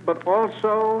agents, but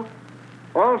also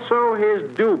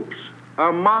his dupes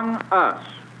among us,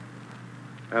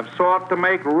 have sought to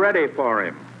make ready for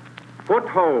him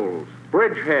footholds,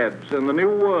 bridgeheads in the New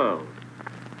World,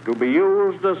 to be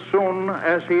used as soon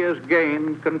as he has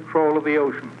gained control of the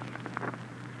oceans.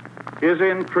 His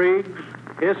intrigues,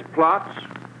 his plots,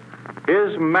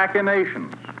 his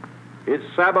machinations, his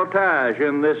sabotage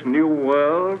in this new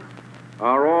world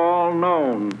are all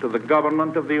known to the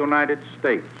government of the United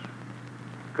States.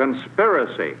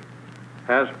 Conspiracy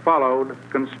has followed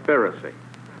conspiracy.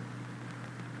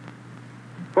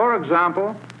 For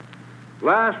example,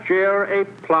 last year a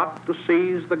plot to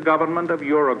seize the government of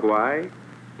Uruguay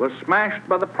was smashed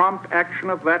by the prompt action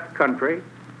of that country,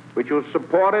 which was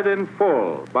supported in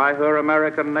full by her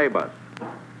American neighbors.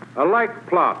 A like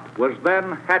plot was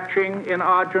then hatching in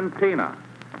Argentina,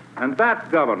 and that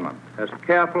government has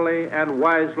carefully and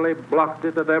wisely blocked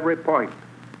it at every point.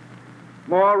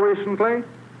 More recently,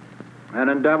 an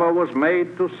endeavor was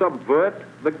made to subvert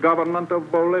the government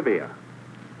of Bolivia.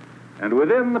 And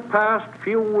within the past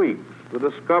few weeks, the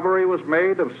discovery was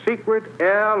made of secret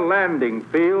air landing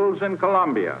fields in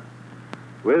Colombia,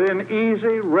 within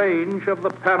easy range of the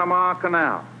Panama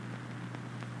Canal.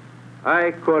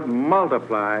 I could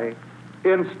multiply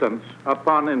instance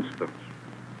upon instance.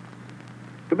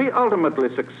 To be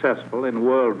ultimately successful in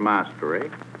world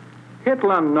mastery,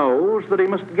 Hitler knows that he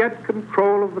must get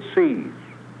control of the seas.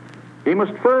 He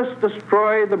must first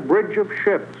destroy the bridge of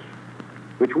ships,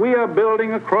 which we are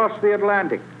building across the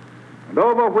Atlantic, and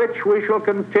over which we shall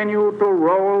continue to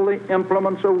roll the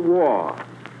implements of war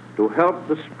to help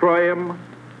destroy him,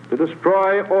 to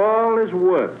destroy all his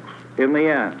works in the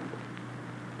end.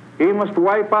 He must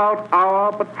wipe out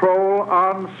our patrol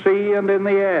on sea and in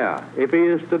the air if he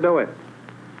is to do it.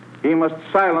 He must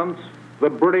silence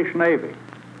the British Navy.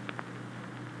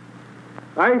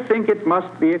 I think it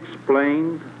must be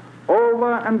explained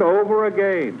over and over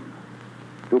again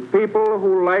to people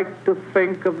who like to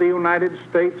think of the United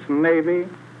States Navy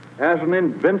as an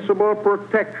invincible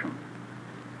protection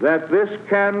that this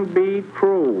can be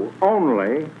true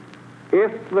only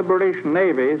if the British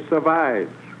Navy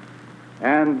survives.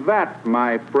 And that,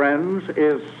 my friends,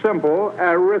 is simple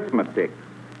arithmetic.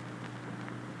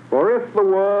 For if the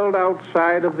world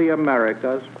outside of the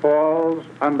Americas falls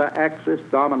under Axis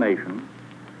domination,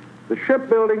 the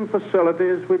shipbuilding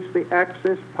facilities which the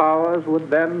Axis powers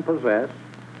would then possess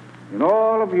in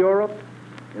all of Europe,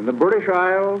 in the British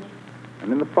Isles,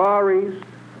 and in the Far East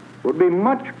would be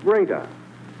much greater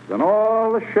than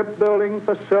all the shipbuilding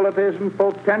facilities and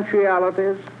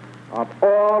potentialities of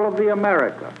all of the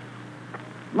Americas.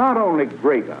 Not only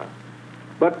greater,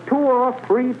 but 2 or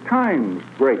 3 times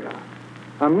greater,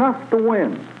 enough to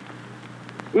win.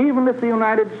 Even if the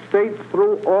United States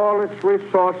threw all its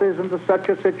resources into such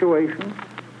a situation,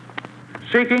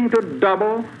 seeking to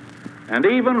double and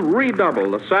even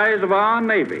redouble the size of our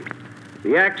Navy,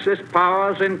 the Axis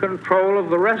powers in control of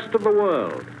the rest of the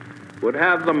world would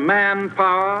have the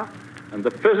manpower and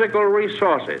the physical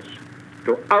resources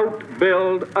to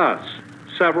outbuild us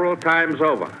several times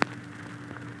over.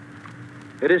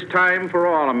 It is time for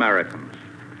all Americans,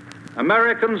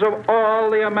 Americans of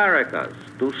all the Americas,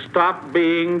 to stop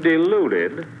being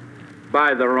deluded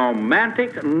by the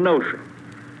romantic notion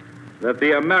that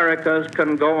the Americas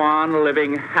can go on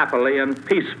living happily and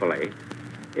peacefully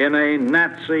in a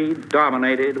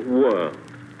Nazi-dominated world.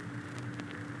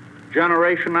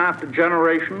 Generation after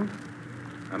generation,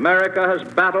 America has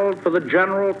battled for the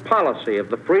general policy of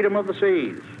the freedom of the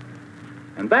seas.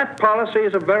 And that policy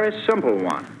is a very simple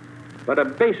one, but a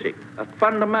basic, a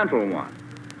fundamental one.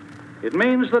 It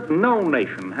means that no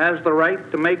nation has the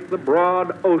right to make the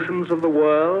broad oceans of the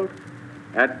world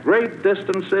at great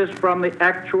distances from the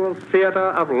actual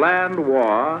theater of land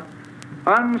war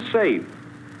unsafe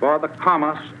for the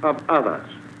commerce of others.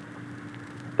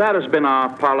 That has been our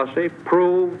policy,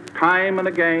 proved time and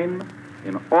again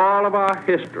in all of our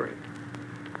history.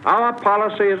 Our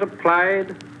policy is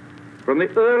applied from the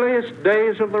earliest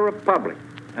days of the Republic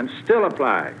and still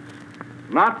applies,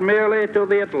 not merely to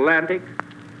the Atlantic,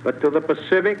 but to the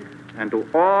Pacific and to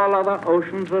all other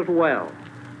oceans as well.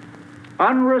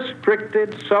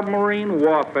 Unrestricted submarine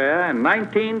warfare in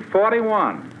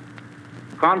 1941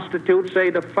 constitutes a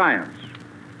defiance,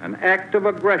 an act of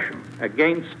aggression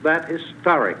against that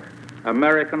historic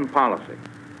American policy.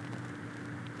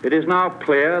 It is now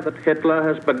clear that Hitler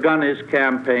has begun his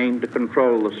campaign to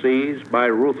control the seas by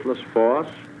ruthless force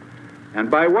and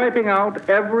by wiping out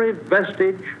every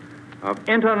vestige of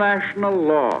international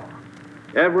law,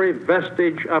 every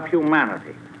vestige of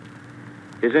humanity.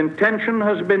 His intention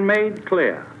has been made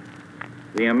clear.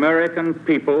 The American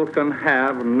people can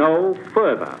have no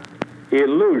further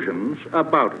illusions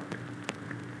about it.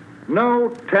 No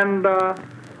tender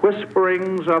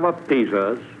whisperings of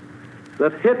appeasers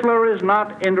that Hitler is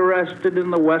not interested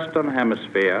in the Western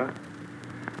Hemisphere.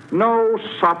 No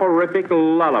soporific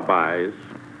lullabies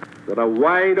that a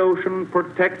wide ocean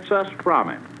protects us from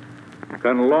him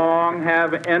can long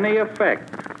have any effect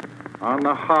on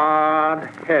the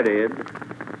hard-headed,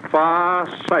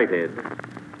 far-sighted,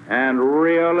 and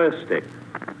realistic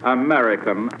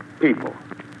American people.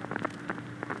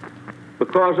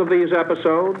 Because of these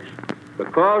episodes,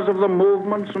 because of the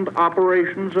movements and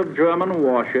operations of German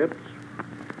warships,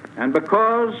 and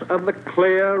because of the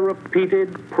clear,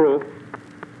 repeated proof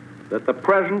that the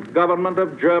present government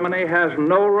of Germany has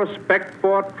no respect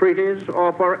for treaties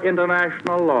or for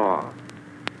international law,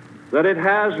 that it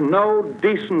has no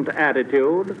decent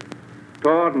attitude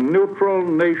toward neutral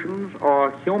nations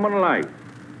or human life,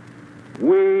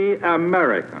 we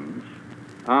Americans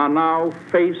are now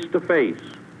face to face,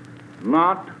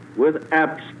 not with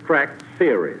abstract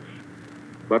theories,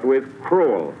 but with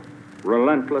cruel,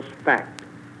 relentless fact.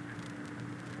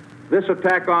 This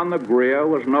attack on the Greer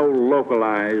was no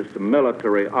localized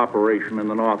military operation in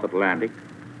the North Atlantic.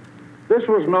 This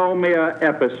was no mere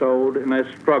episode in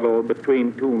a struggle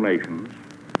between two nations.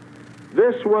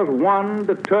 This was one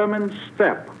determined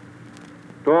step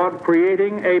toward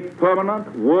creating a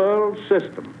permanent world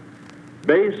system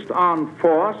based on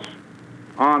force,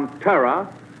 on terror,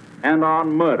 and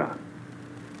on murder.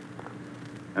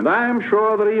 And I am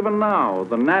sure that even now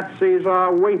the Nazis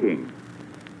are waiting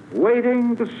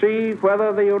to see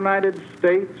whether the United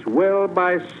States will,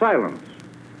 by silence,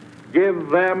 give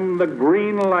them the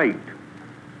green light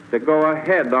to go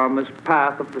ahead on this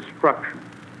path of destruction.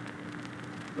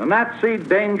 The Nazi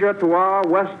danger to our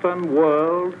Western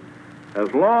world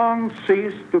has long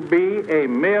ceased to be a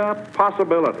mere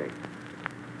possibility.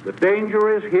 The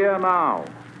danger is here now,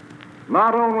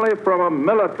 not only from a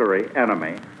military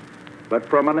enemy, but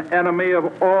from an enemy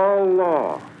of all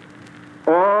law,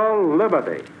 all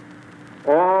liberty,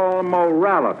 all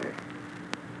morality,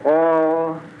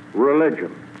 all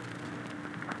religion.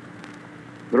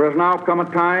 There has now come a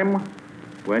time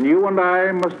when you and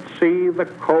I must see the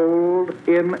cold,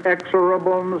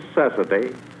 inexorable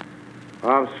necessity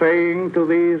of saying to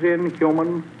these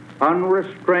inhuman,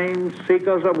 unrestrained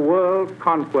seekers of world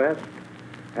conquest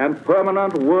and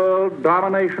permanent world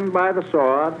domination by the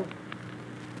sword,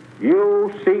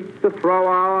 you seek to throw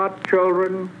our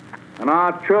children and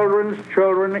our children's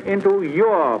children into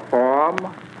your form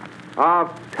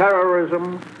of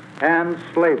terrorism and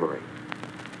slavery.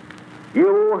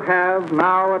 You have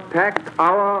now attacked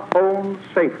our own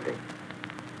safety.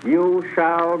 You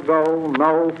shall go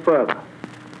no further.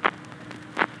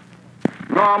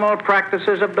 Normal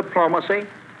practices of diplomacy,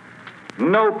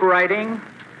 note writing,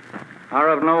 are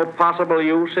of no possible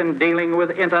use in dealing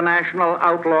with international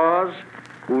outlaws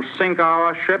who sink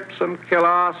our ships and kill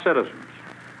our citizens.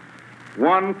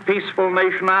 One peaceful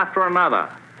nation after another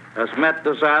has met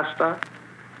disaster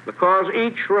because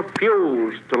each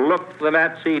refused to look the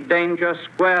Nazi danger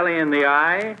squarely in the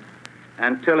eye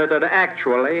until it had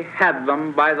actually had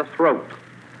them by the throat.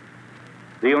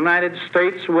 The United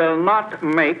States will not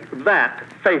make that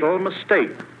fatal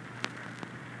mistake.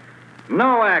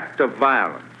 No act of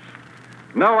violence,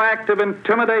 no act of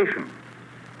intimidation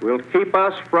will keep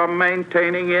us from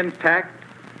maintaining intact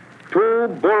two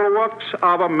bulwarks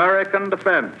of American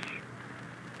defense.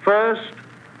 First,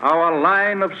 our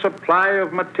line of supply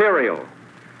of material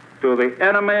to the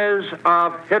enemies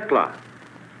of Hitler.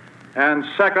 And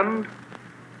second,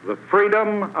 the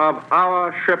freedom of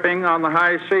our shipping on the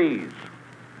high seas.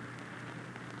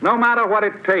 No matter what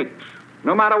it takes,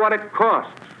 no matter what it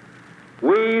costs,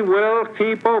 we will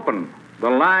keep open the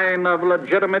line of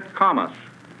legitimate commerce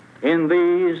in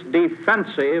these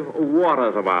defensive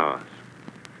waters of ours.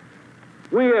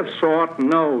 We have sought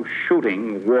no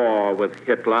shooting war with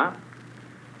Hitler.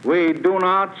 We do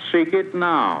not seek it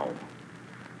now.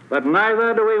 But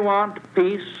neither do we want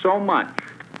peace so much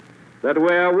that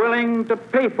we are willing to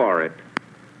pay for it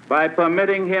by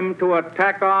permitting him to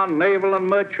attack our naval and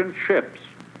merchant ships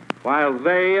while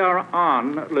they are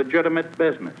on legitimate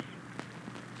business.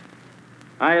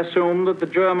 I assume that the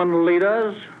German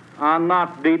leaders are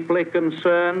not deeply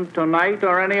concerned tonight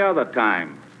or any other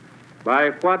time by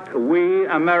what we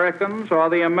Americans or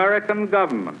the American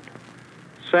government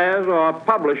says or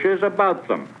publishes about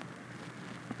them.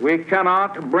 We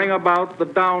cannot bring about the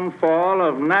downfall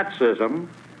of Nazism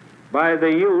by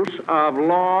the use of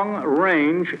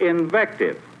long-range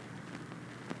invective.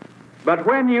 But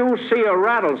when you see a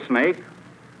rattlesnake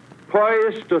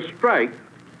poised to strike,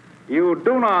 you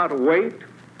do not wait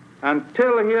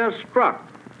until he is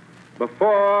struck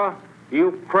before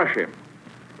you crush him.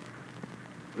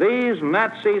 These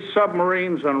Nazi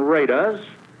submarines and raiders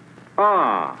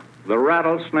are the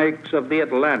rattlesnakes of the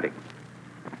Atlantic.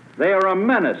 They are a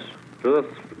menace to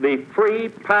the free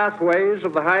pathways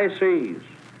of the high seas.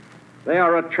 They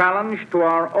are a challenge to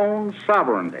our own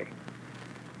sovereignty.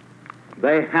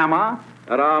 They hammer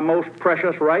at our most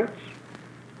precious rights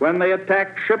when they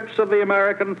attack ships of the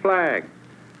American flag,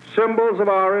 symbols of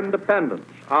our independence,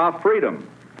 our freedom,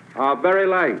 our very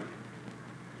life.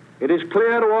 It is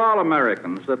clear to all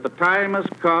Americans that the time has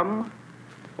come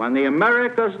when the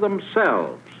Americas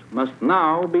themselves must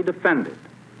now be defended.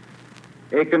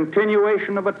 A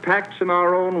continuation of attacks in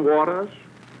our own waters,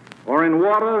 or in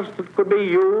waters that could be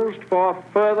used for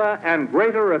further and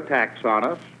greater attacks on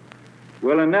us,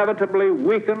 will inevitably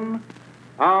weaken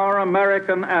our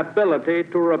American ability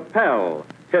to repel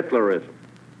Hitlerism.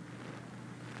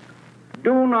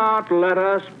 Do not let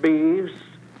us be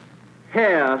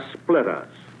hair splitters.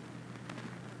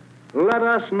 Let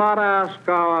us not ask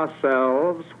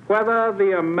ourselves whether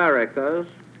the Americas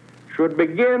should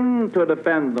begin to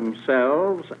defend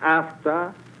themselves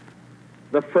after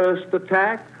the first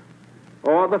attack,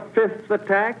 or the 5th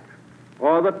attack,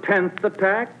 or the 10th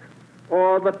attack,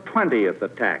 or the 20th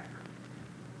attack.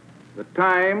 The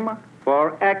time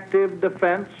for active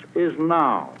defense is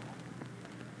now.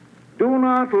 Do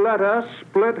not let us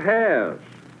split hairs.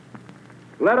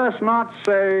 Let us not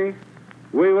say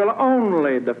we will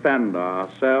only defend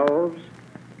ourselves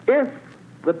if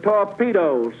the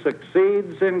torpedo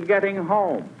succeeds in getting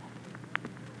home,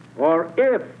 or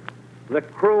if the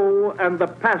crew and the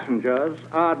passengers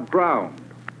are drowned.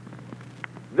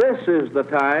 This is the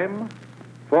time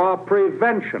for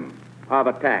prevention of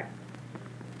attack.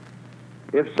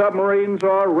 If submarines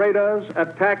or raiders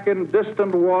attack in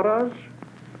distant waters,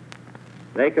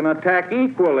 they can attack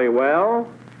equally well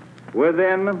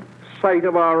within sight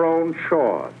of our own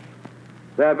shores.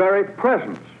 Their very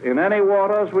presence in any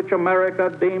waters which America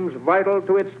deems vital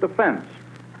to its defense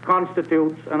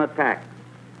constitutes an attack.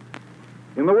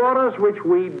 In the waters which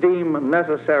we deem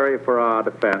necessary for our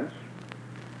defense,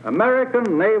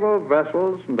 American naval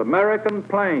vessels and American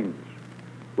planes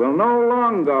will no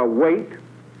longer wait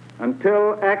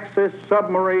until Axis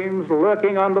submarines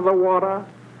lurking under the water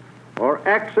or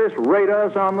Axis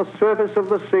raiders on the surface of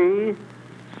the sea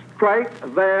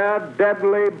strike their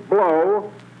deadly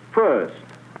blow first.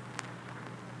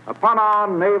 Upon our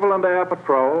naval and air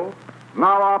patrol,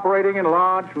 now operating in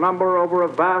large number over a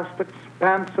vast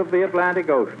expanse of the Atlantic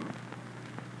Ocean,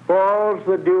 falls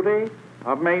the duty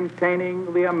of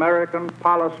maintaining the American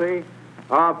policy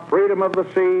of freedom of the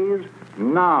seas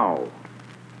now.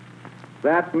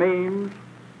 That means,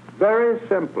 very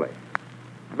simply,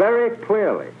 very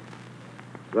clearly,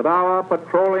 that our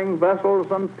patrolling vessels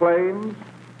and planes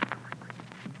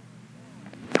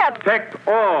protect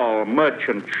all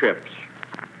merchant ships,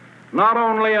 not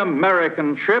only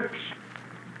American ships,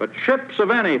 but ships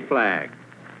of any flag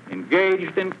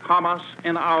engaged in commerce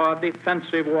in our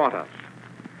defensive waters.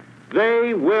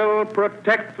 They will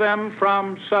protect them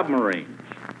from submarines.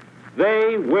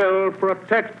 They will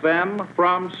protect them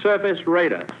from surface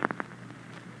raiders.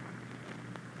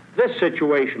 This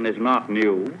situation is not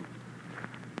new.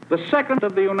 The Secretary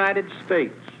of the United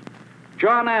States,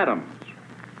 John Adams,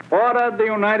 ordered the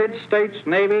United States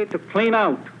Navy to clean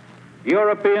out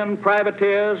European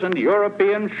privateers and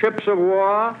European ships of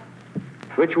war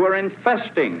which were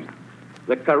infesting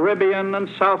the Caribbean and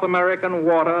South American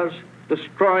waters,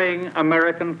 destroying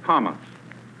American commerce.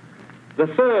 The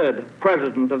third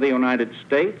President of the United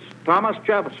States, Thomas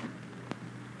Jefferson,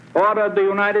 ordered the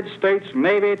United States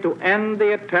Navy to end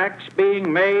the attacks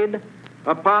being made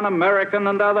upon American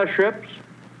and other ships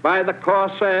by the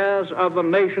corsairs of the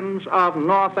nations of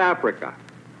North Africa.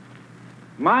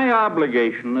 My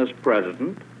obligation as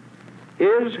President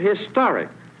is historic.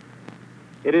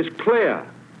 It is clear.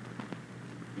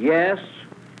 Yes,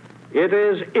 it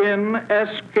is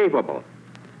inescapable.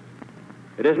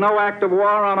 It is no act of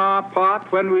war on our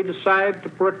part when we decide to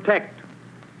protect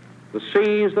the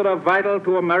seas that are vital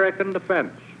to American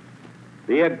defense.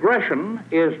 The aggression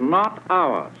is not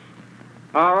ours.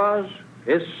 Ours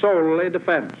is solely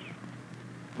defense.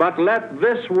 But let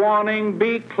this warning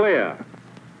be clear.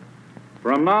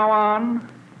 From now on,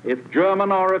 if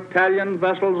German or Italian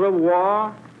vessels of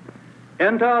war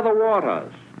enter the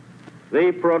waters,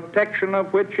 the protection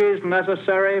of which is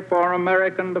necessary for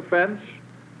American defense,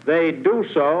 they do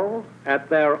so at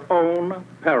their own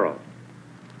peril.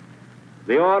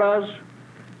 The orders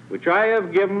which I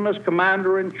have given as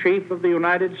Commander-in-Chief of the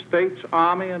United States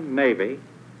Army and Navy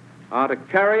are to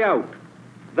carry out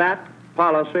that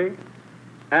policy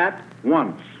at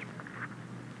once.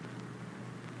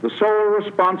 The sole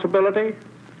responsibility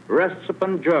rests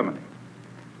upon Germany.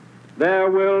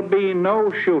 There will be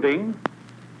no shooting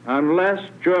unless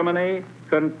Germany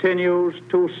continues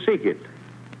to seek it.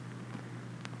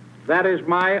 That is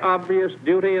my obvious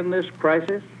duty in this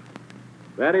crisis.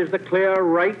 That is the clear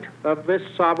right of this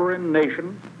sovereign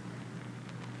nation.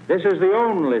 This is the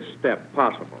only step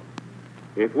possible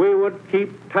if we would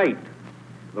keep tight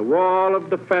the wall of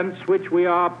defense which we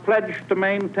are pledged to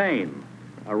maintain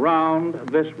around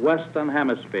this Western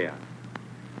Hemisphere.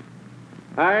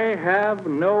 I have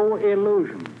no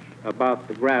illusions about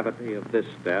the gravity of this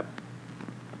step.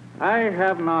 I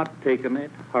have not taken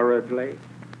it hurriedly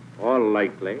or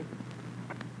lightly.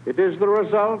 It is the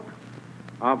result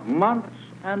of months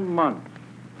and months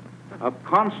of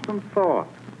constant thought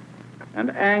and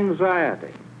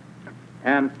anxiety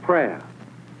and prayer.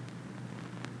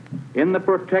 In the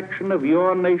protection of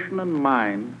your nation and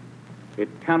mine, it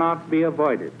cannot be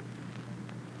avoided.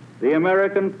 The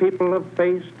American people have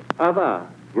faced other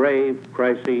grave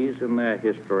crises in their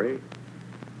history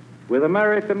with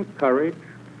American courage,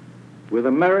 with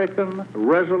American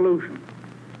resolution.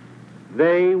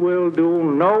 They will do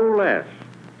no less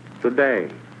today.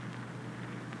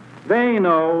 They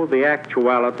know the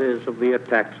actualities of the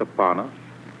attacks upon us.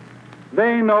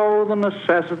 They know the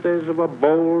necessities of a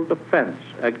bold defense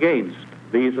against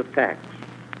these attacks.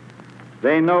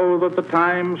 They know that the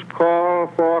times call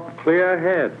for clear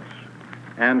heads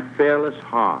and fearless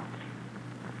hearts.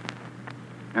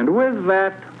 And with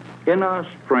that inner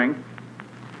strength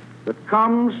that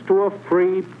comes to a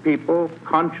free people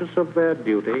conscious of their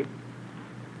duty,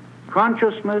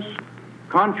 conscious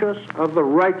of the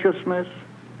righteousness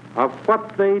of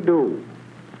what they do,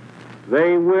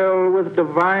 they will, with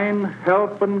divine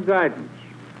help and guidance,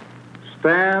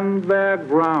 stand their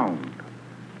ground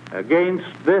against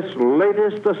this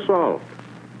latest assault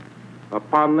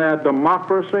upon their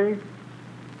democracy,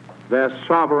 their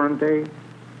sovereignty,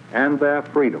 and their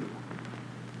freedom.